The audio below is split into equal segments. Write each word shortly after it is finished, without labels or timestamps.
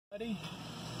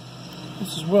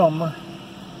This is Wilmer,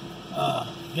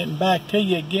 getting back to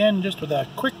you again just with a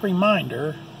quick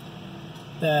reminder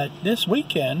that this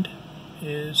weekend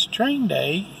is train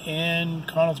day in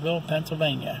Connellsville,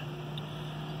 Pennsylvania.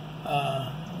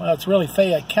 Well, it's really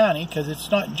Fayette County because it's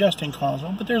not just in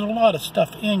Connellsville, but there's a lot of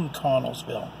stuff in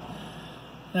Connellsville.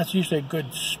 That's usually a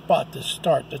good spot to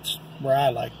start. That's where I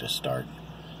like to start.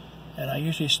 And I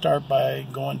usually start by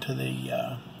going to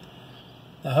the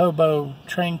Hobo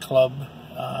Train Club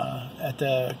at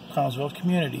the Connellsville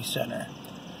Community Center.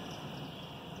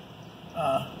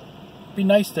 Be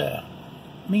nice to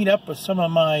meet up with some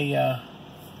of my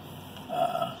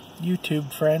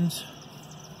YouTube friends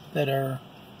that are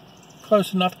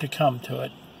close enough to come to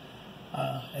it.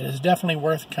 It is definitely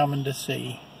worth coming to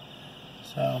see.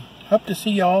 So, hope to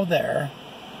see you all there.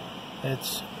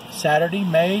 It's Saturday,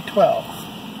 May 12th.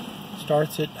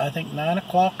 Starts at, I think, 9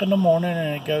 o'clock in the morning,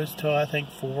 and it goes till, I think,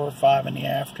 4 or 5 in the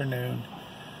afternoon.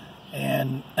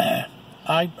 And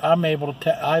I'm able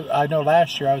to, I know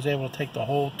last year I was able to take the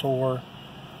whole tour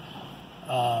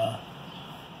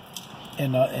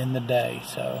in the day.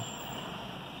 So,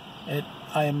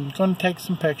 I'm going to take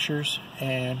some pictures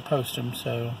and post them,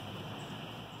 so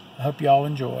I hope you all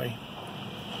enjoy.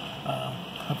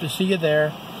 Hope to see you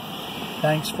there.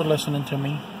 Thanks for listening to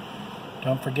me.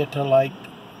 Don't forget to like,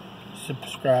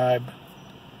 subscribe,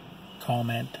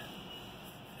 comment,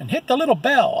 and hit the little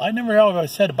bell. I never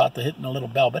always said about hitting the little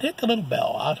bell, but hit the little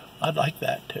bell. I'd like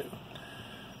that too.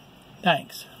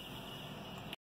 Thanks.